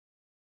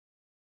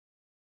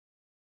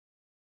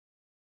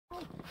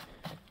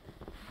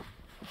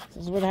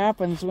This is what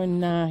happens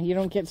when you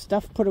don't get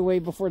stuff put away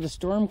before the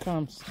storm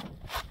comes.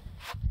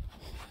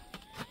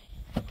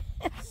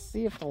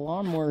 See if the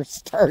lawnmower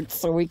starts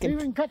so we can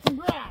even cut some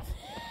grass.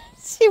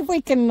 See if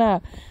we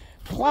can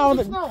plow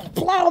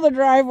the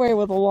driveway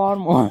with a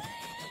lawnmower.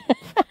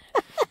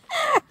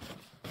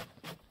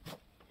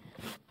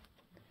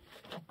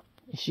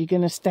 Is she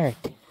gonna start?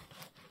 It's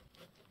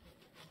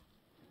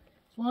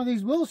one of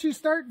these will she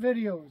start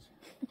videos.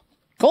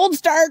 Cold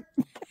start.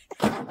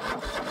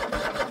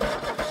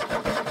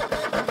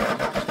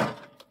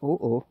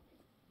 Uh-oh.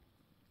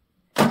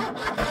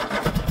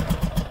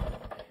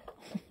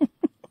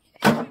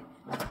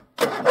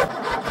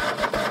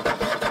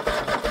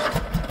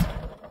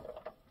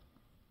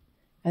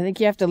 I think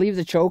you have to leave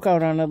the choke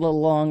out on it a little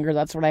longer.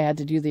 That's what I had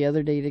to do the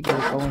other day to get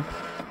it going.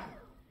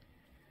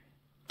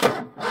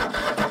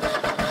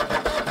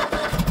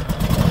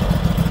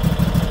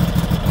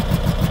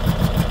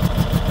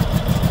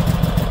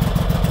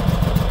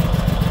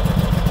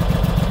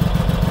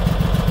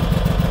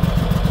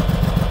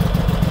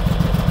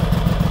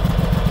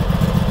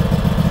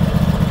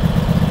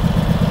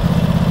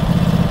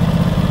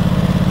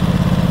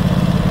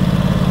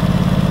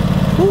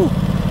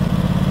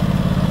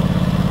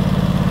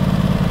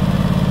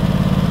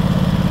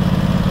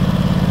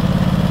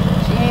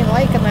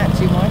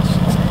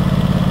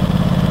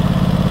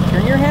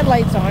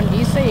 Headlights on,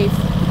 be safe.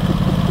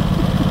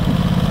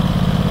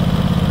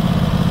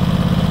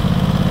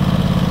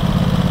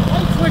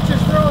 Light switch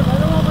is thrown. I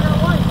don't know if we got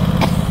light.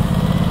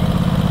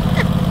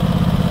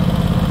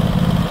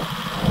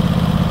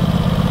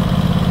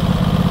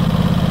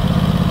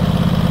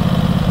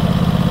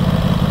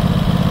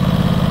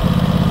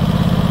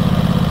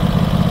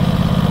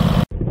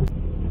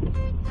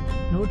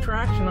 No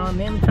traction on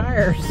them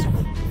tires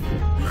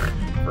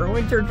for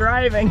winter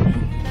driving.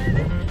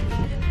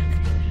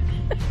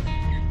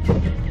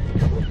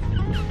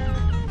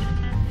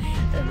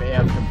 I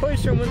have to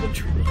push them with a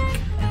truck.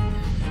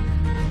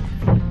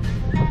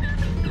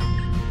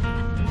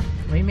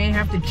 We may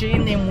have to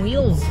chain them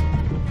wheels.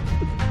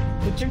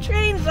 Put your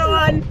chains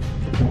on.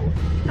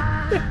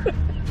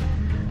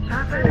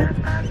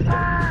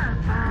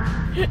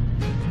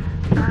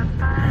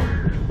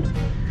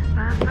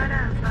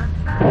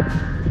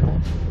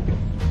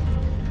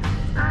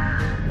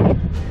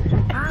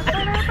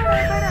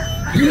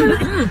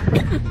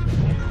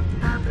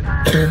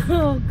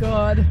 Oh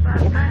God.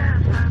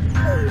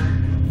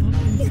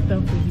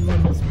 Stuff we do on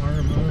this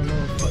farm, I don't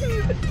know.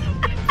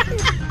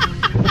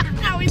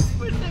 Now he's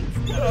pushing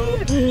snow.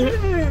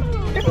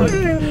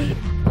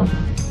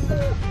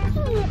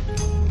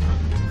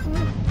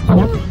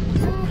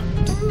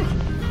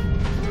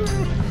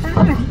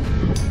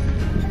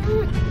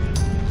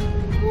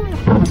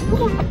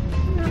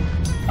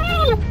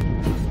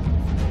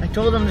 I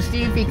told him to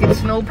see if he could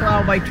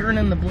snowplow by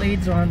turning the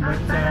blades on, but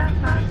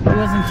he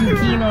wasn't too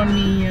keen on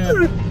me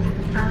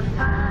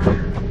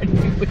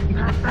doing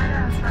that.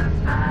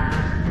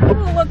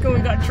 Oh, look, we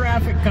got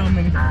traffic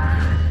coming. I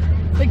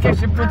think I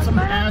should put some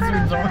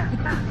hazards on.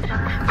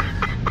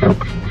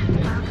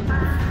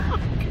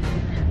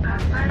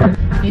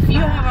 If you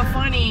have a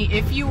funny,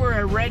 if you were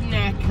a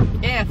redneck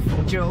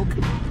joke,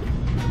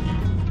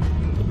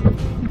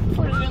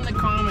 put it in the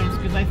comments,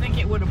 because I think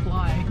it would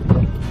apply.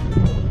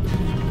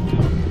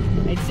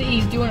 I'd say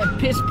he's doing a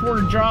piss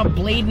poor job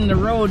blading the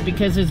road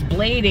because his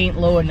blade ain't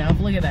low enough.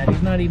 Look at that,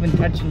 he's not even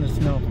touching the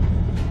snow.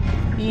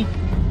 He's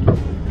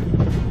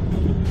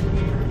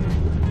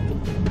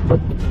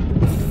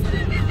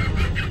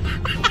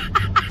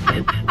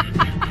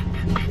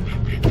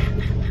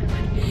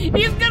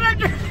gonna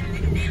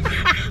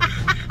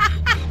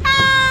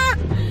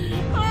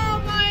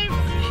oh my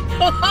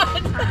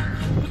God.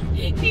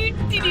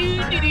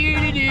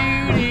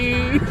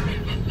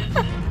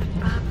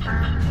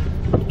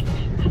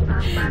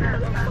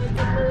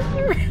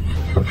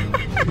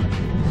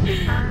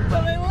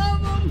 But I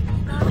love him.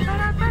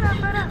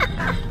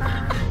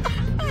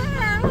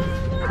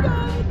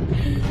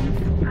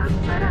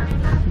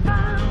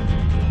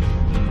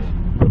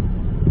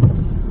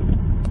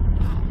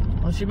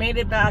 Well, she made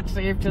it back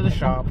safe to the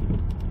shop.